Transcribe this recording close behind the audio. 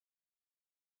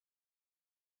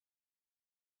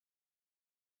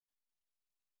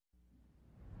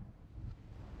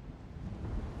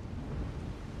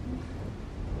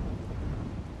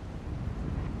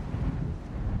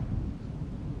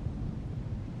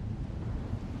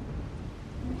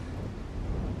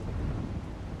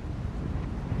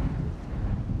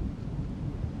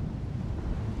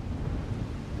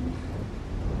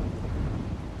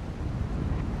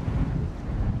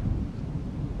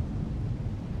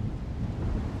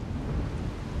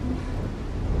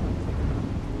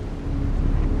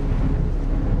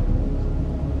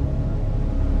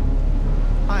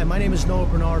My name is Noah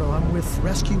Bernardo. I'm with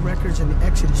Rescue Records and the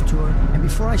Exodus Tour. And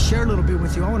before I share a little bit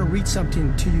with you, I want to read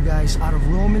something to you guys out of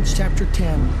Romans chapter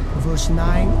 10, verse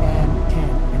 9 and 10.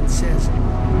 And it says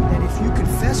that if you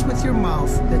confess with your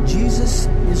mouth that Jesus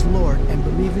is Lord and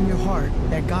believe in your heart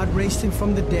that God raised him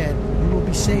from the dead, you will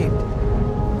be saved.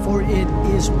 For it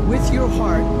is with your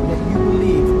heart that you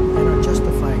believe and are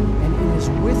justified, and it is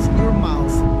with your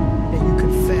mouth that you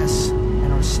confess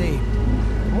and are saved.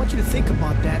 I want you to think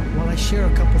about that while I share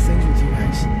a couple things with you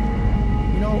guys.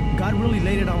 You know, God really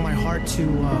laid it on my heart to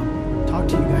talk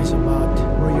to you guys about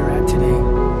where you're at today.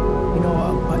 You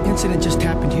know, an incident just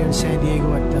happened here in San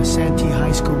Diego at Santee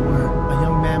High School where a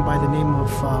young man by the name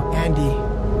of Andy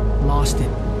lost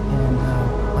it. And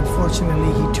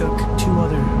unfortunately, he took 2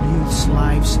 other youths'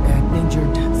 lives and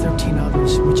injured 13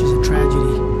 others, which is a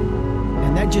tragedy.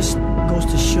 And that just goes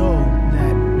to show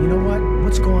that, you know what?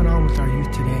 What's going on with our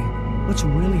youth today? What's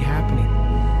really happening?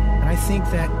 And I think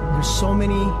that there's so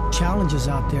many challenges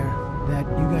out there that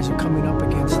you guys are coming up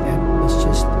against that it's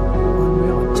just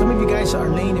unreal. Some of you guys are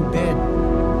laying in bed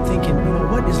thinking, you know,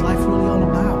 what is life really all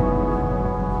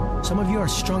about? Some of you are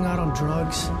strung out on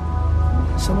drugs.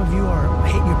 Some of you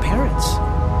hate your parents.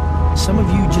 Some of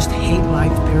you just hate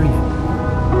life, period.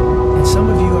 And some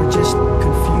of you are just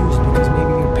confused because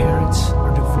maybe your parents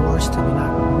are divorced and you're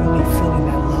not really feeling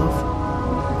that love.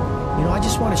 You know, I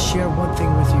just want to share one thing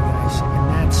with you guys, and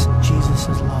that's Jesus'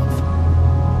 love.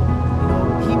 You know,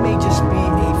 he may just be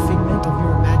a figment of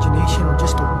your imagination or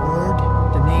just a word,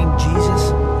 the name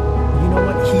Jesus. But you know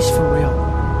what? He's for real.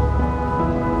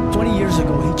 20 years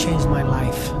ago, he changed my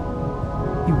life.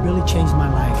 He really changed my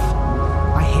life.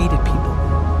 I hated people.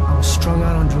 I was strung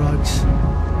out on drugs.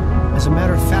 As a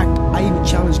matter of fact, I even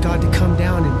challenged God to come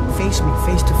down and face me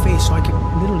face to face so I could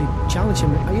literally challenge him.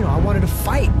 You know, I wanted to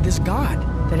fight this God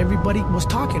that everybody was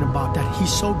talking about, that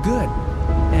he's so good.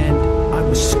 And I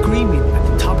was screaming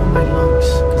at the top of my lungs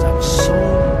because I was so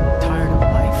tired of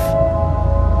life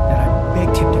that I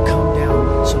begged him to come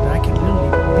down so that I could literally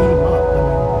beat him up.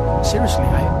 I mean, seriously,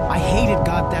 I hated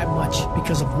God that much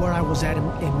because of where I was at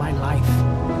in my life.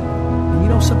 And you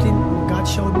know something God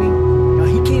showed me? Now,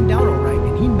 he came down all right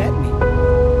and he met me,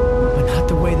 but not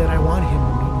the way that I wanted him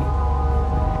to meet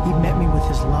me. He met me with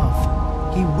his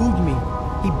love. He wooed me.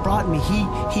 He brought me.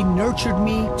 He nurtured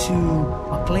me to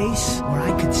a place where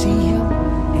I could see him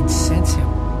and sense him.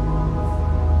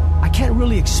 I can't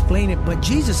really explain it, but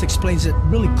Jesus explains it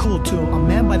really cool to a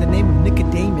man by the name of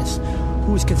Nicodemus,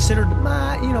 who was considered,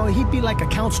 you know, he'd be like a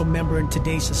council member in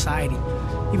today's society.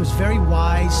 He was very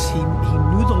wise. He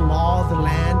knew the law of the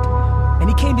land. And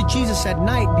he came to Jesus at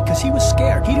night because he was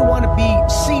scared. He didn't want to be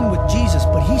seen with Jesus,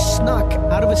 but he snuck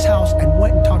out of his house and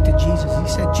went and talked to Jesus. He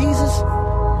said, Jesus,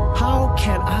 how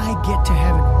can I get to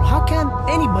heaven? Or how can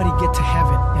anybody get to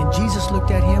heaven? And Jesus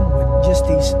looked at him with just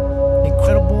these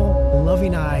incredible,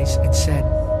 loving eyes and said,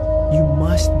 you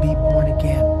must be born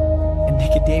again. And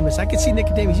Nicodemus, I could see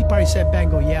Nicodemus, he probably sat back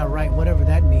and go, yeah, right, whatever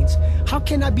that means. How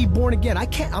can I be born again? I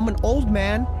can't, I'm an old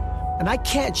man, and I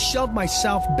can't shove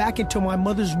myself back into my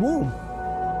mother's womb.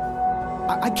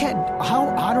 I can't,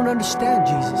 I don't understand,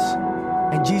 Jesus.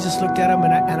 And Jesus looked at him,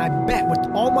 and I bet with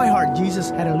all my heart, Jesus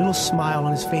had a little smile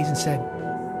on his face and said,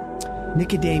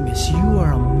 Nicodemus, you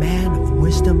are a man of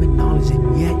wisdom and knowledge,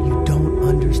 and yet you don't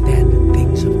understand the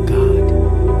things of God.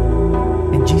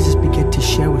 And Jesus began to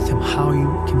share with him how you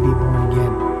can be born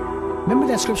again. Remember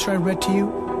that scripture I read to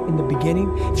you in the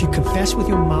beginning? If you confess with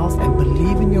your mouth and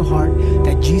believe in your heart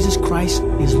that Jesus Christ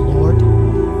is Lord,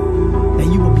 that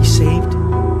you will be saved.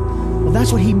 Well,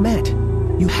 that's what he meant.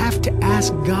 You have to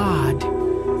ask God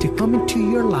to come into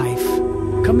your life,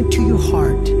 come into your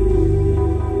heart,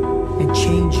 and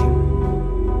change you.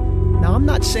 Now, I'm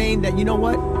not saying that, you know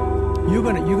what, you're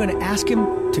gonna ask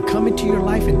him to come into your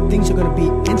life and things are gonna be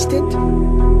instant.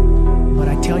 But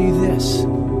I tell you this,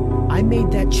 I made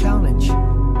that challenge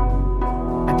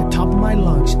at the top of my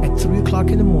lungs at 3 o'clock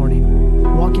in the morning,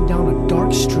 walking down a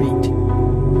dark street.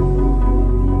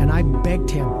 And I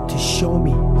begged him to show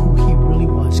me who he really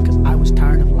was because I was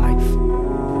tired of life.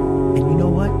 And you know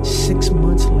what? 6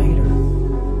 months later,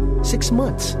 6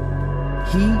 months,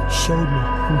 he showed me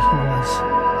who he was.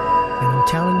 And I'm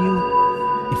telling you,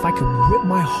 if I could rip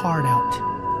my heart out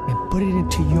and put it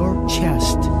into your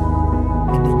chest,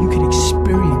 and then you could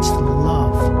experience the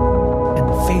love and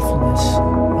the faithfulness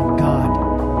of God,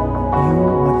 you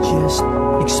would just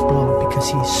explode because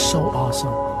he's so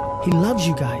awesome. He loves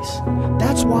you guys.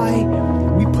 That's why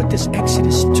we put this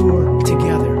Exodus tour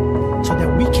together, so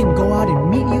that we can go out and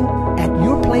meet you at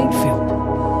your playing field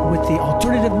with the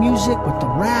alternative music, with the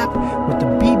rap, with the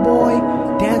b-boy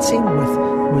dancing,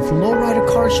 with Lowrider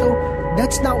Car Show.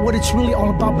 That's not what it's really all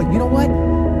about. But you know what?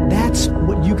 that's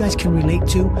what you guys can relate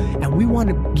to, and we want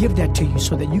to give that to you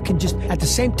so that you can just at the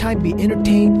same time be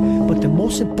entertained. But the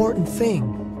most important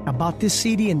thing about this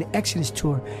CD and the Exodus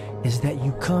tour is that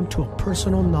you come to a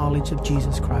personal knowledge of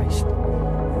Jesus Christ.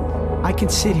 I can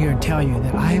sit here and tell you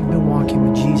that I have been walking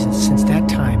with Jesus since that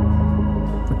time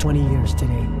for 20 years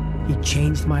today. He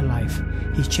changed my life.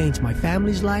 He's changed my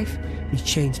family's life. He's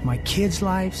changed my kids'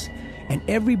 lives. And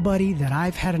everybody that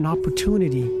I've had an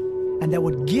opportunity and that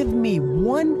would give me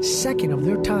 1 second of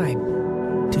their time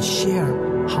to share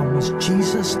how much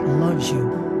Jesus loves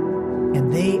you,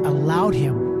 and they allowed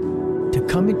him to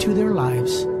come into their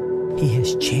lives, he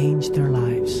has changed their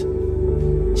lives.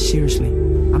 Seriously,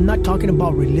 I'm not talking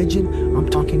about religion. I'm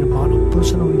talking about a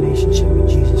personal relationship with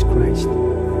Jesus Christ.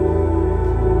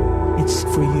 It's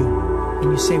for you.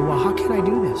 And you say, well, how can I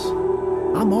do this?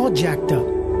 I'm all jacked up.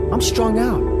 I'm strung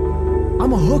out.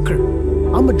 I'm a hooker.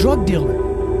 I'm a drug dealer.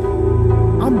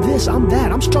 I'm this, I'm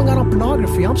that. I'm strung out on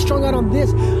pornography. I'm strung out on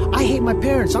this. I hate my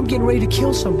parents. I'm getting ready to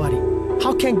kill somebody.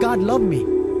 How can God love me?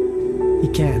 He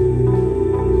can.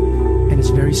 And it's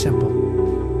very simple.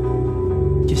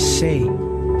 Just say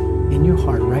in your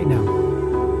heart right now,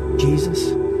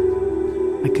 Jesus,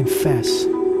 I confess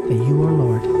that you are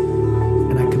Lord,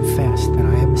 and I confess that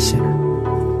I am a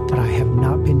sinner, that I have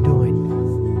not been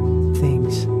doing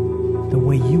things the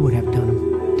way you would have done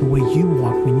them, the way you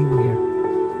walked when you were here.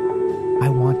 I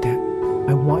want that.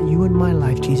 I want you in my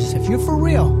life, Jesus. If you're for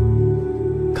real,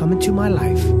 come into my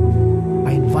life.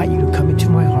 I invite you to come into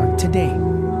my heart today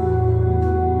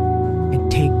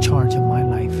and take charge of my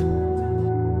life.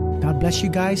 God bless you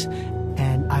guys,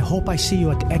 and I hope I see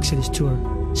you at the Exodus tour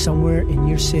somewhere in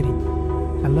your city.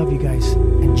 I love you guys,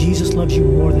 and Jesus loves you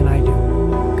more than I do.